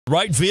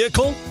Right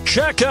vehicle?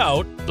 Check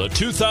out the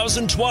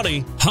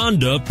 2020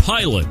 Honda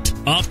Pilot.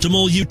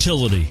 Optimal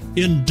utility,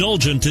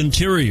 indulgent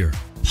interior,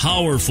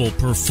 powerful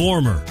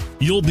performer.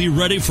 You'll be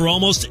ready for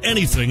almost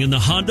anything in the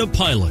Honda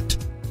Pilot.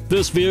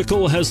 This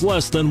vehicle has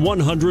less than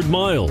 100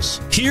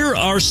 miles. Here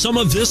are some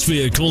of this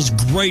vehicle's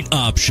great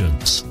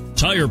options: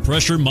 tire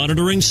pressure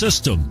monitoring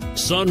system,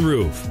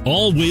 sunroof,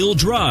 all-wheel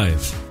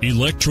drive,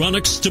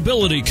 electronic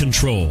stability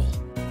control,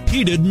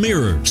 heated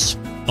mirrors,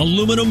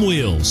 aluminum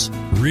wheels,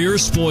 rear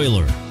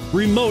spoiler,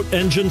 remote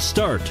engine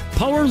start,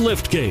 power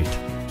liftgate.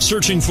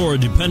 Searching for a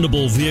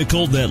dependable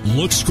vehicle that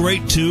looks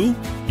great too?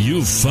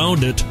 You've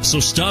found it, so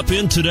stop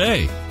in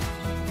today.